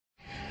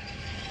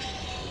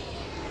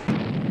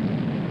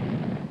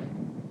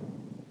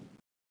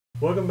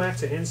Welcome back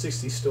to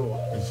N60 Store.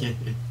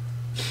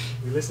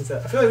 We listen to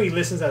that. I feel like we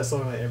listen to that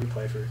song like every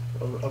playthrough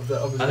of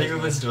the. I think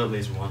we've listened to it at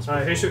least once.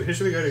 Alright, who should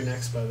we go to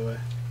next? By the way,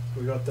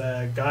 we got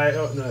the guy.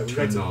 Oh no, we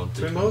got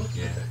Twinmold.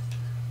 Yeah. Okay.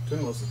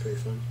 Twinmold's is pretty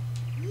fun.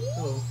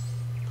 Hello.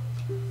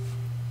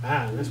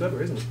 Ah, nice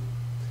weather, isn't it?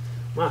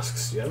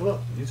 Masks. You have a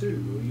lot. You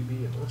too. Will you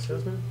be a mask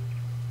salesman?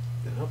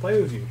 Then I'll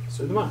play with you.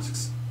 So the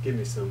masks. Give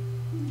me some.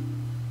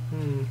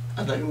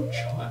 Are they all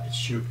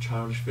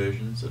childish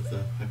versions of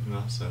the Happy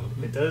Mask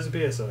Salesman? It does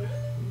appear so.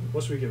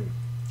 What should we give him?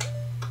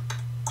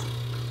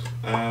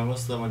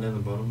 What's the one down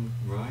the bottom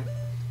right?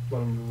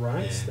 Bottom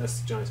right? Yeah. That's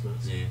the giant's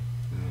mask. Yeah.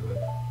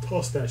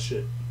 Toss that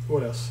shit.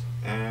 What else?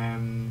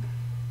 The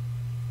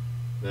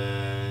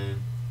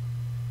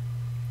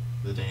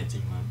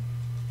dancing one.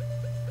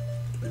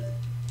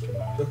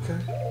 Okay.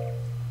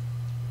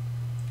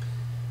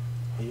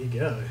 Here you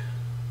go.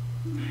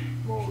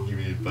 More. Give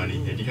me a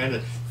bunny head. You kind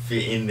of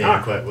fit in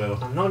there quite well.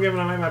 I'm not giving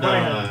away my bunny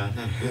head.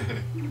 No.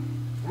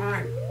 Come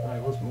on.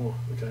 Alright, what's more?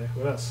 Okay,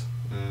 what else?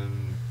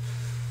 I'm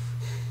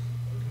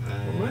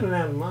running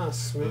out of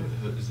masks, man.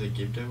 Is there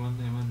Gibdo one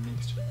there, one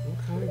next?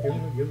 Okay,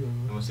 give them.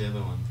 And what's the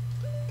other one?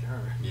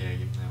 Garo. Yeah,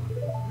 give him that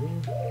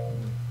one.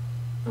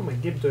 Oh, my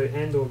Gibdo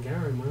and or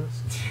Garo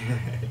mask.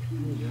 There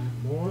you go.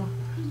 More?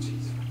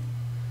 Jeez.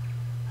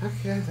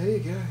 Okay, there you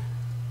go.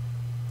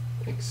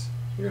 Thanks.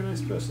 You're a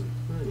nice person,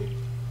 aren't you?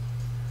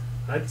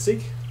 Hide and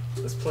seek?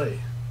 Let's play.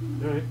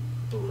 Alright,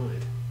 don't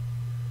hide.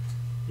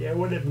 Yeah,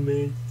 whatever,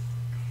 man.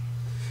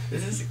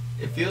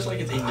 It feels like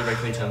it's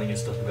indirectly telling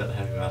us stuff about the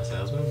Happy Mask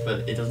Salesman,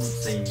 but it doesn't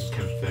seem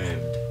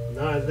confirmed.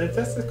 No,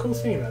 that's the cool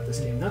thing about this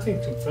game.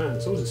 Nothing confirmed.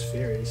 It's all just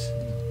theories,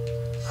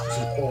 which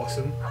is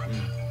awesome.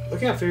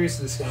 Looking at theories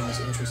to this game is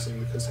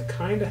interesting because I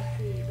kind of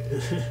hate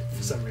it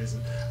for some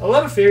reason. A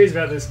lot of theories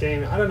about this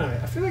game, I don't know.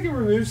 I feel like it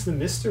removes the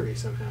mystery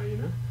somehow, you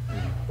know,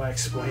 by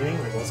explaining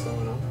like what's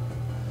going on.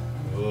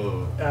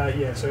 Whoa.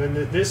 Yeah. So in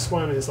this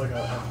one is like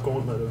a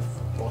gauntlet of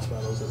boss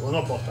battles. Well,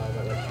 not boss battles,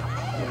 but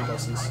like mini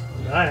bosses.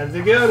 I have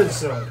the golden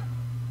sword.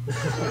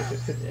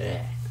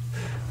 Yeah.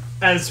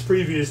 As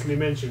previously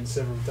mentioned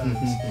several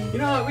times. You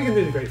know what? We can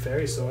do the Great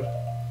Fairy Sword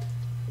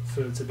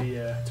for it to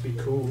be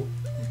cool.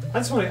 I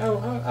just want to.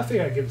 I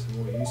think I'd give it some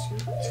more use. You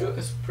know?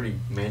 It's a pretty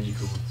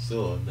magical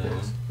sword. That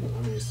one.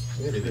 I mean, it's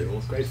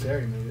awesome. Great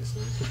Fairy made it, so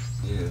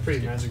yeah, it's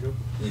pretty magical.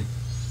 Yeah.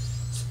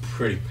 It's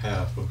pretty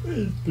powerful.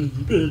 It's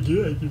pretty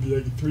good. I give you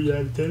like a 3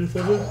 out of 10 or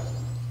something.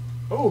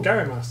 Oh,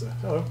 Garo Master.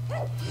 Hello.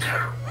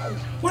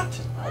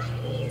 What?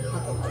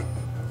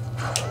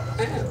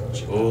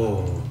 Ouch.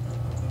 Oh.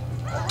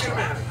 Get him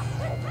out of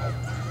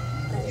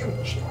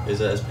here. Is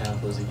that as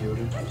powerful as a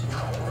Gilded?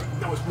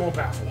 No, it's more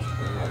powerful.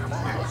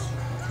 Nice.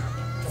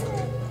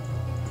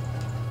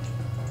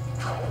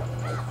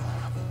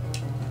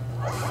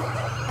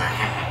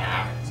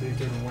 So you're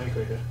getting way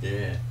quicker.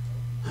 Yeah.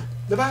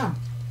 The bomb!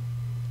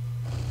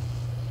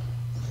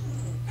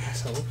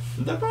 Asshole.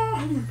 The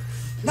bomb!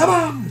 The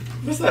bomb!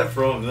 What's that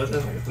from? That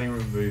sounds like a thing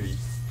from a movie.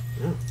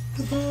 Yeah.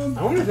 The bomb!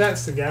 I wonder if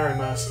that's the Garo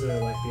Master,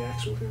 like the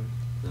actual him.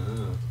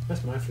 Oh.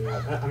 That's my theory.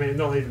 I mean,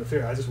 not even a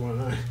theory, I just want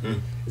to know.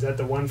 Is that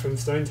the one from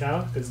Stone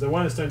Tower? Because the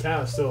one in Stone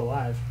Tower is still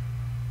alive.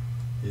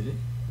 Is it?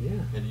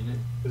 Yeah. How do you know?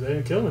 Because they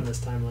didn't kill him in this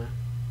timeline.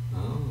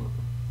 Oh.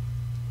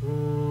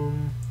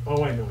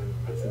 Oh, wait, no, I know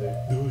what to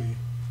do.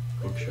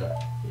 Hook shot.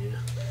 Yeah.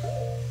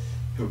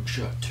 Hook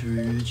shot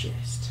to the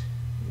chest.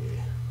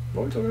 Yeah.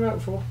 What were we talking about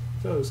before? I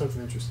thought it was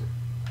something interesting.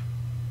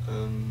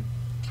 Yeah,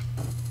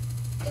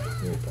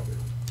 probably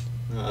not.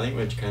 No, I think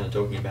we're kind of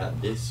talking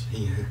about this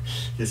here,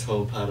 this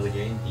whole part of the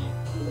game here.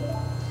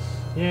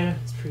 Yeah,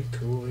 it's pretty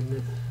cool, isn't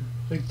it?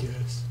 I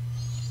guess.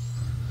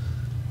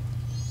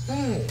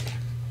 Hey.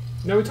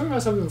 No, we were talking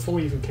about something before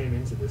we even came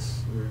into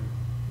this room.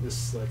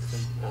 This, like,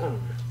 thing. I don't know.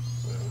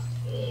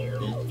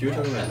 Whatever. You were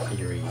talking about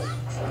theories.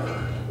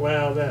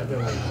 Well, that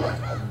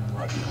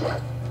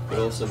But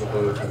also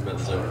before we were talking about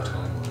the Zelda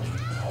timeline.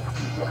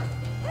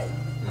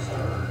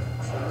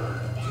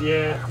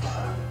 yeah.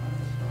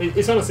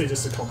 It's honestly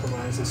just a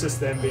compromise. It's just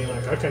them being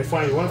like, okay,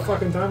 fine, you want a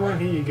fucking timeline?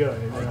 Here you go.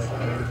 And they're like,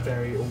 made it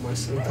very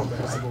almost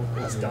incomprehensible.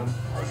 It's done.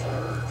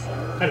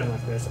 I don't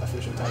like this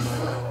official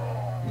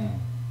timeline.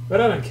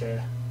 But I don't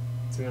care.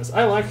 To be honest,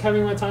 I like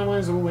having my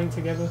timelines all linked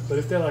together, but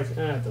if they're like, it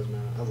doesn't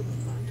matter, I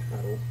wouldn't mind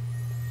at all.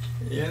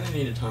 You only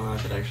need a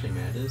timeline that actually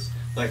matters.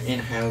 Like in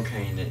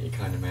Hurricane, it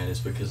kind of matters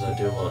because I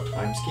do a lot of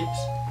time skips.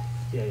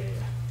 Yeah.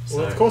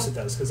 Well, of course it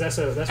does, because that's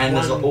and one. And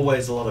there's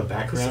always a lot of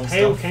background stuff.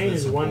 Hail Kane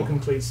is one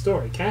complete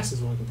story. Cass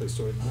is one complete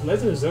story.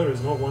 Legend of Zelda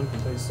is not one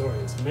complete story.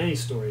 It's many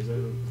stories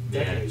over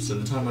decades. Yeah,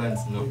 so the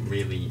timeline's not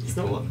really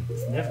important.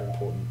 It's never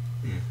important.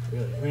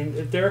 Really. I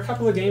mean, there are a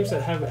couple of games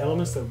that have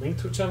elements that link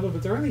to each other,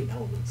 but they're only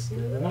elements. You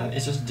know, they're not.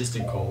 It's just a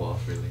distant call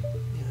off, really.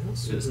 Yeah, not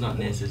so it's not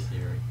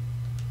necessary.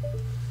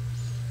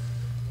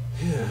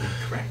 Yeah.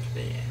 Crack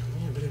there.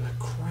 Yeah, a bit of a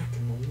crack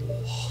in the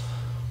wall.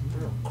 A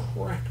real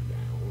crack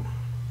down.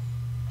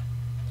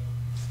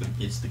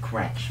 It's the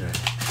crack show.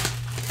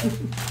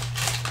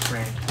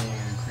 Crack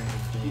down, crack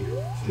down.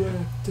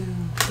 Crack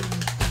down, crack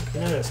down. You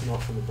know that's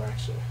not from the Black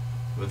Show.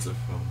 What's it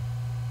from?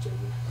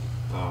 Jojo.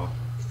 Oh.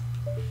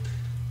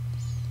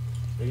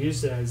 I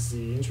used it as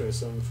the intro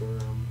song for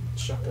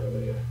Shotgun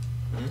video.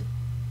 Hmm?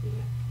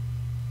 Yeah.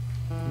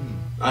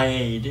 Oh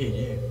yeah, you did,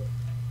 yeah.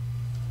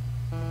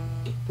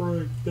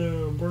 Break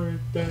down,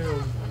 break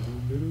down.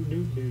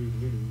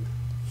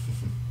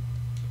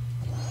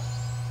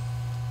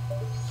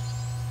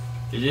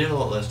 You did a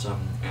lot less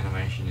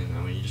animation in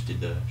there when you just did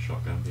the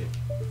shotgun bit.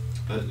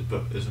 But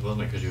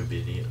wasn't it because you were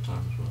busy at the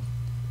time as well?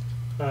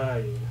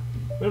 Yeah.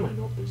 When am I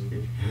not busy,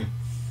 dude?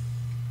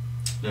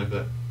 No,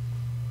 but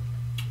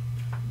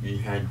you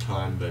had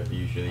time, but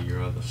usually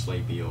you're either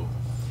sleepy or...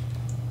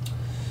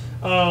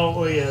 Oh,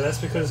 well, yeah, that's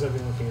because I've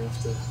been looking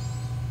after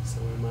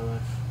someone in my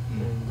life.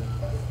 And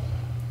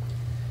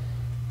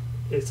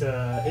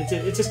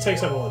it just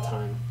takes up a lot of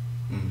time.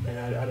 And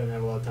I don't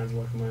have a lot of time to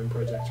work on my own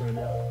project right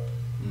now.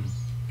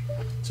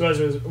 So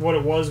what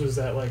it was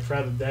that like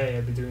throughout the day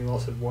I'd be doing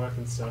lots of work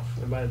and stuff,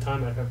 and by the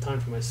time I'd have time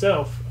for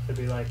myself, I'd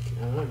be like,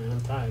 I don't know, man,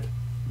 I'm tired.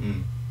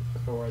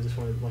 Or I just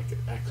want to like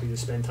actually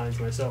just spend time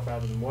to myself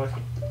rather than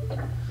working.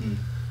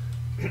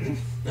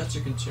 That's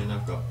a concern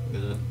I've got.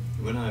 Is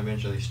when I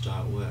eventually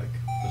start work,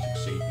 or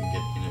succeed and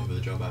get in it with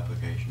a job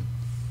application,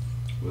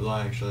 will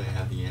I actually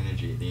have the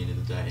energy at the end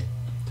of the day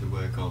to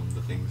work on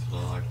the things that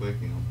I like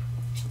working on?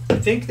 I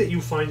think that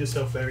you'll find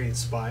yourself very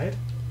inspired,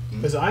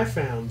 because I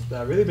found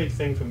that a really big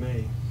thing for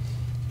me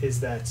is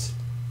that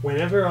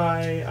whenever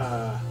I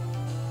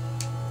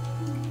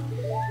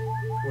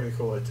what do you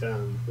call it?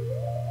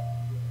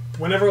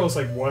 Whenever I was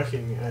like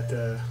working at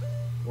a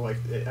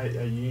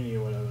uni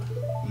or whatever,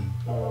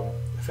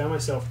 I found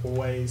myself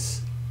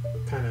always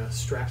kind of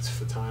strapped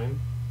for time.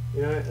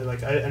 You know,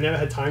 like I never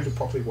had time to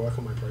properly work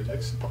on my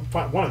projects.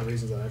 One of the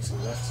reasons I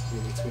actually left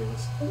uni, to be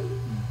honest.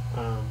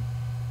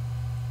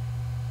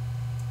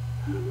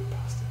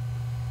 Past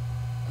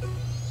it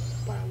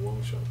by a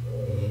long shot.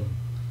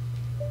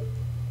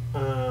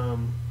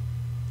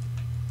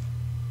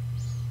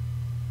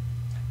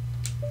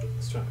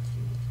 Let's try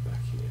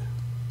back here.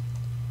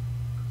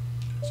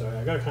 Sorry,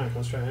 I gotta kind of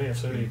concentrate. I only have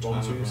so many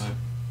bomb twos.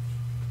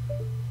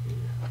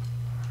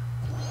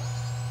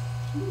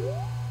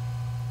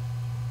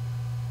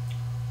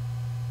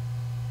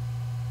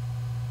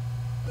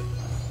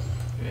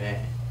 Yeah.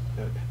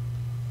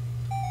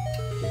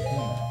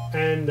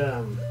 And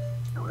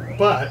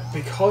but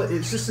because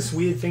it's just this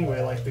weird thing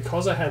where like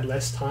because I had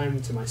less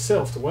time to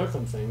myself to work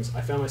on things,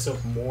 I found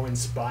myself more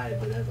inspired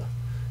than ever.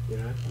 You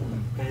know,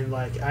 and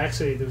like there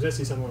was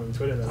actually someone on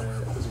Twitter that I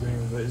was agreeing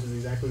with, but it was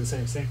exactly the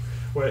same thing,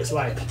 where it's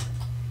like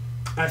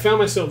I found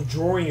myself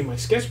drawing in my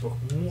sketchbook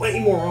way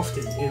more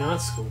often in art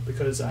school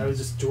because I was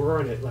just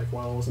drawing it like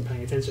while I wasn't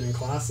paying attention in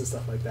class and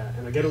stuff like that,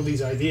 and I get all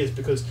these ideas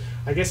because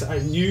I guess I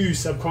knew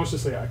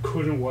subconsciously I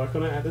couldn't work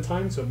on it at the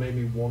time, so it made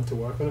me want to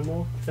work on it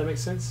more, if that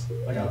makes sense.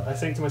 Like I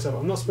think to myself,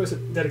 I'm not supposed to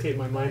dedicate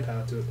my mind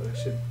power to it, but I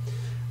should.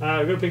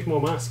 I've got to pick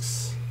more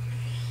masks.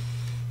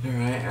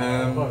 Alright,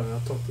 Hold on, I'll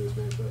talk to this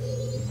man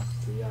first.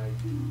 Yeah,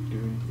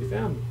 you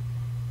found me.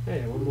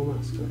 Hey, one more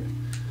mask. Okay.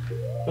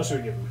 What should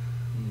we give him?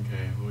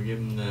 Okay, we'll give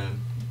him the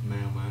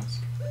male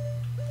mask.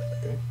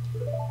 Okay.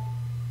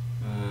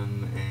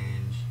 And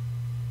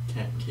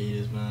Captain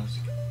Keita's mask.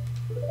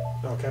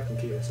 Oh, Captain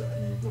Keita, sorry.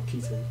 Not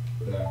Keaton.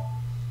 No.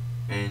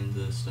 And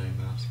the stone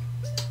mask.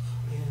 Oh,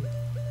 man.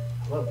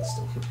 I love the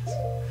stone mask.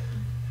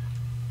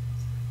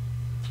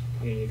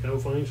 Yeah, you go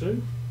flying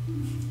soon?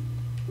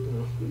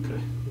 Oh,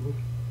 okay. Well,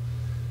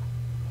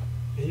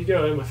 here you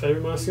go, my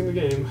favourite mask in the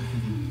game.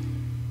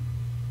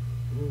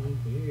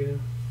 Here you go.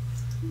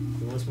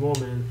 He wants more,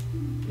 man.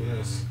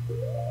 Yes.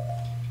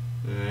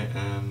 Alright,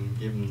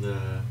 give him the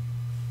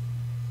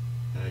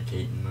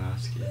Keaton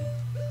mask, yeah.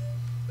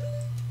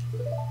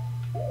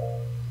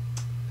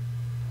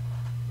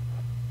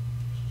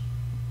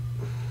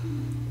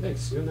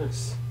 Thanks, you're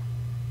nice.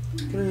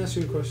 Can I ask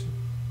you a question?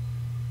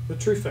 The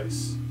true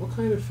face, what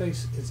kind of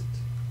face is it?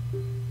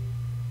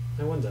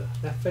 I wonder,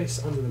 that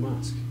face under the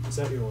mask, is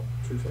that your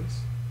true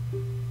face?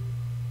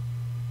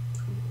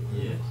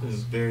 Yes,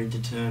 it's very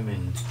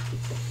determined.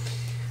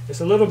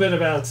 It's a little bit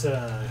about,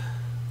 are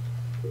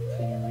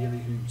you really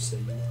who you say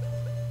you are?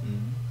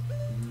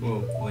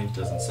 Well, Link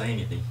doesn't say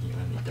anything, he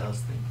only does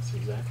things.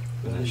 Exactly.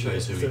 And that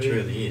shows who he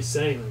truly is.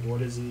 Saying, like,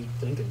 what is he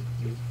thinking?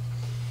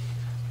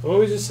 What were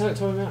we just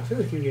talking about? I feel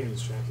like you're getting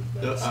distracted.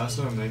 I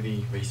saw a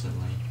movie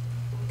recently.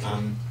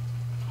 Okay.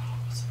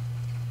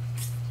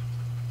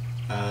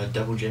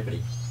 Double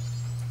Jeopardy.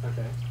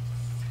 Okay.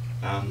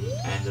 And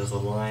there's a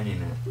line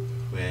in it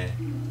where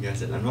you guys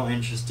said, "I'm not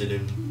interested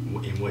in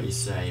what you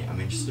say.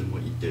 I'm interested in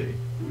what you do."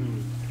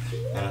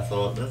 And I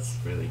thought that's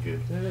really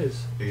good. It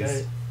is.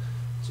 Because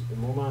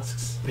more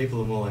masks.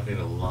 people are more likely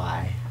to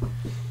lie.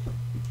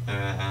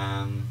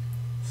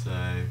 So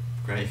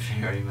Great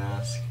Fairy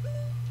Mask,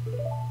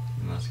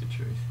 Mask of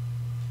Truth.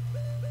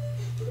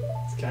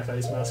 Is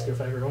Cafe's mask your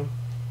favourite one?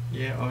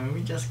 Yeah, I mean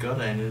we just got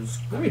it and it's...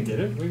 No, we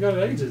didn't. We got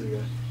it ages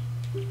ago.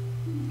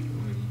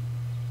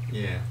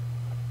 Yeah.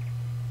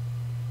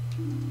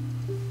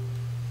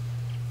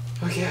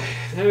 Okay,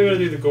 now we're going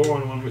to do the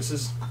Goron one, which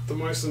is the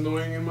most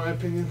annoying in my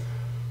opinion.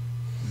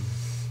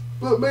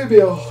 But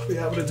maybe I'll be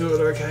able to do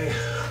it okay.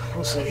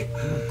 We'll see.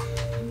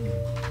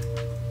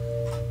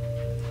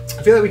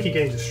 I feel like we keep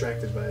getting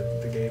distracted by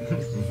the game.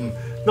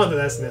 Not that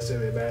that's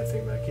necessarily a bad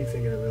thing, but I keep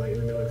thinking of it like in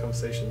the middle of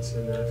conversations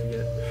and then I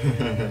forget.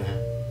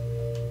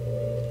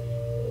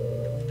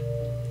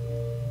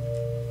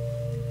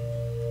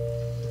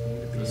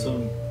 I saw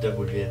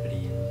Double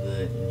Jeopardy and it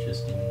was an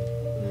interesting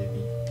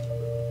movie.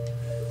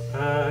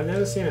 I've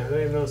never seen it. I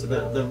don't even know what it's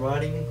about. The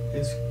writing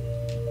is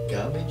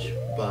garbage,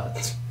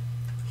 but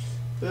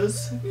it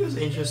was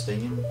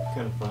interesting and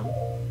kind of fun.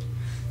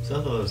 So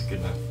I thought it was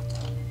good enough.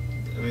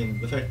 I mean,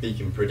 the fact that you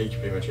can predict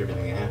pretty much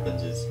everything that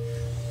happens is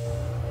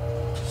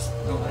just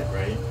not that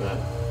great, but...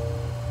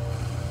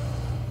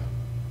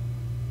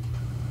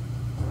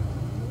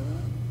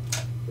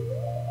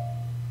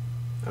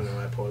 I don't know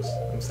why I paused.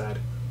 I'm sad.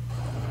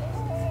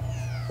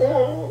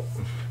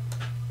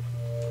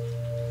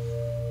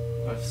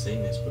 I've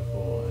seen this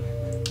before, I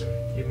don't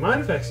remember. You might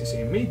have actually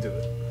seen me do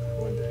it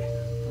one day.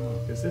 Oh.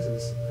 Because this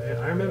is...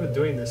 I remember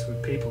doing this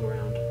with people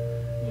around.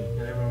 Yeah.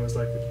 And everyone was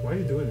like, why are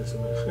you doing this so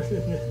much?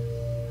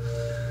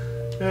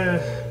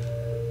 Yeah,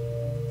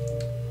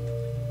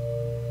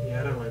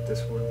 I don't like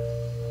this one.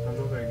 I'm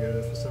not very good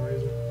at it for some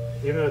reason.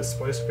 Even though it's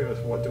supposed to be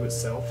what do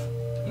itself,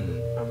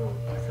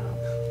 Mm-hmm. I can't.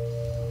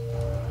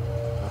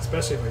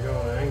 Especially if I go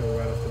on an angle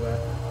right off the bat.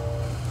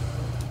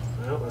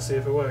 Well, let's see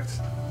if it works.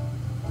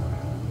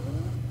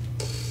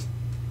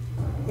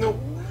 Nope.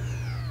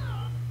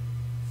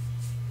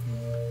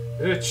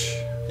 Itch. I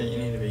think you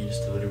need to be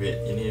just a little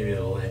bit, you need to be to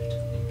the left,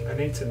 I think. I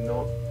need to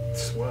not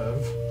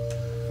swerve.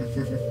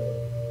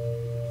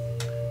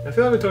 I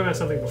feel like we're talking about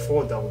something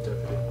before Double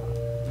Jeopardy.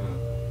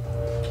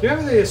 Oh. Do you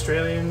remember the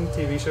Australian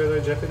TV show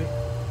though, Jeopardy?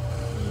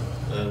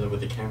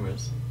 With the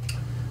cameras.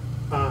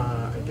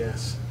 I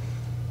guess.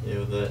 Yeah,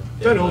 with the...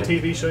 Don't all like,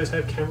 TV shows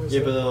have cameras?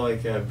 Yeah, but though?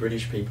 they're like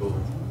British people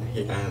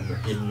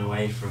hidden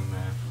away from...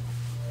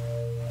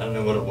 I don't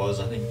know what it was,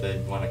 I think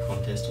they won a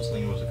contest or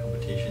something, it was a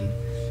competition.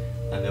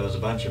 And there was a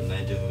bunch of them,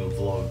 they did little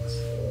vlogs.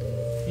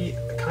 Yeah,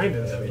 kind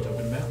of. Is that what you're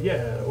talking about?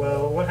 Yeah,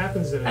 well, what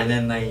happens in And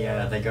then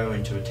they go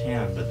into a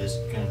town, but there's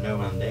kind of no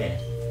one there.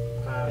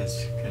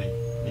 It's kind of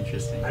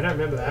interesting. I don't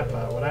remember that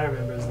part. What I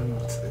remember is them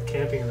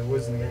camping in the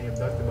woods and getting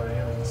abducted by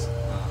aliens.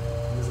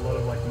 And there's a lot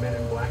of like Men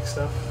in Black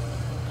stuff.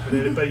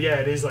 But yeah,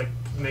 it is like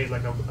made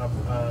like a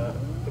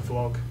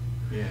vlog.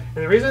 Yeah.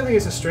 And the reason I think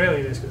it's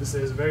Australian is because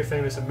there's a very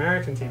famous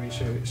American TV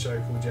show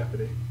called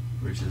Jeopardy.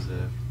 Which is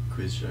a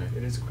quiz show.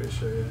 It is a quiz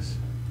show, yes.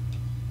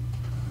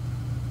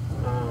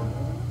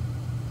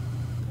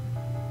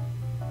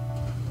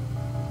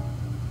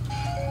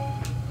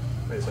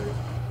 Wait a second.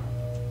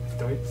 I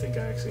don't think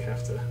I actually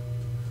have to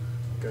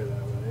go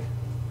that way.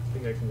 I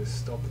think I can just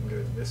stop and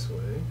go this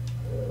way.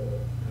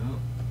 Oh.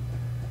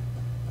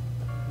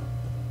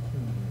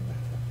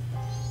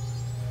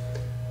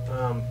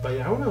 But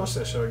yeah, I want to watch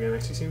that show again.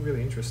 Actually, it seemed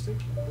really interesting.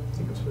 I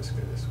think I'm supposed to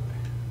go this way.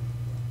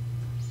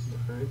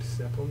 Alright,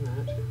 step on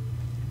that.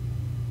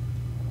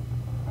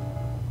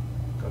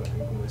 Gotta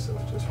angle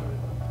myself just right.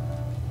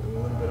 I'm a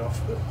little bit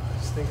off, but I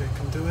just think I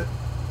can do it.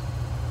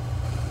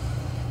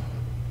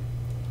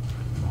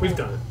 We've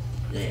done it.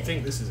 Yeah. I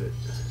think this is it.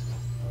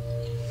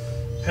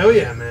 Hell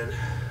yeah, man.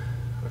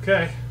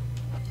 Okay.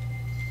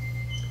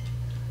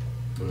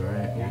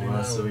 Alright, what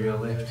else have we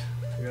got left?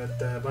 We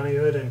got Bunny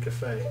Hood and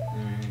Cafe.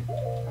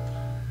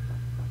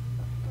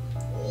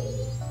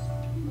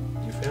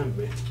 You found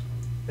me.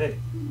 Hey,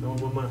 no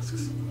one wore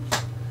masks.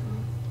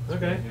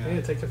 Okay,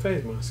 yeah, take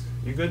Cafe's mask.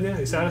 You good now?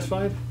 You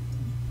satisfied?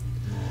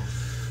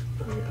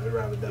 I'd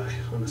rather die,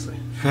 honestly.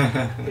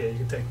 Yeah, you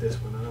can take this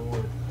one. I don't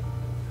want it.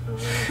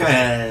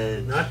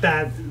 Not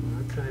that.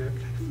 Okay,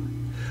 okay,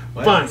 fine.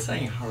 Why Fine. are they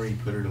saying hurry,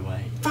 put it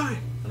away?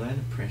 Fine. Are they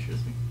under pressure or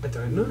something? I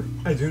don't know.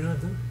 I do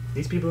not know.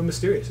 These people are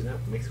mysterious, and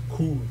that makes it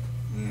cool.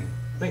 Yeah.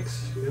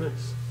 Thanks. You're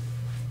nice.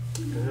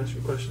 Can I ask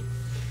you a question?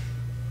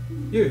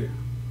 You.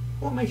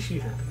 What makes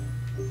you happy?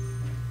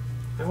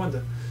 I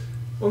wonder.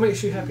 What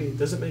makes you happy?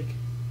 Does it make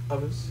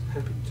others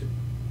happy too?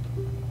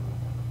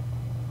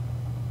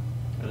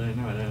 I don't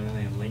know. I don't know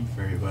they link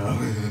very well.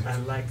 I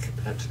like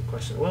that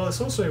question. Well, it's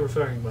also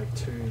referring like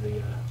to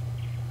the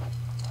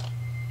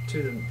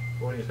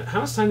audience.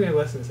 How much time do we have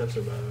left in this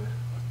episode, by the way?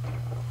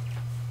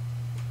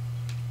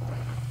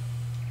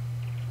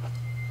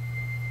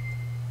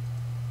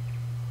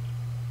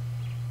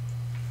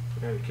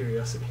 Out of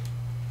curiosity.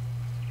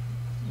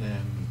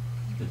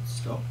 It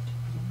stopped.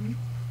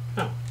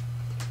 Oh.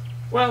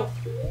 Well,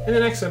 in the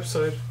next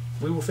episode,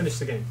 we will finish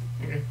the game.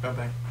 Okay. Bye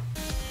bye.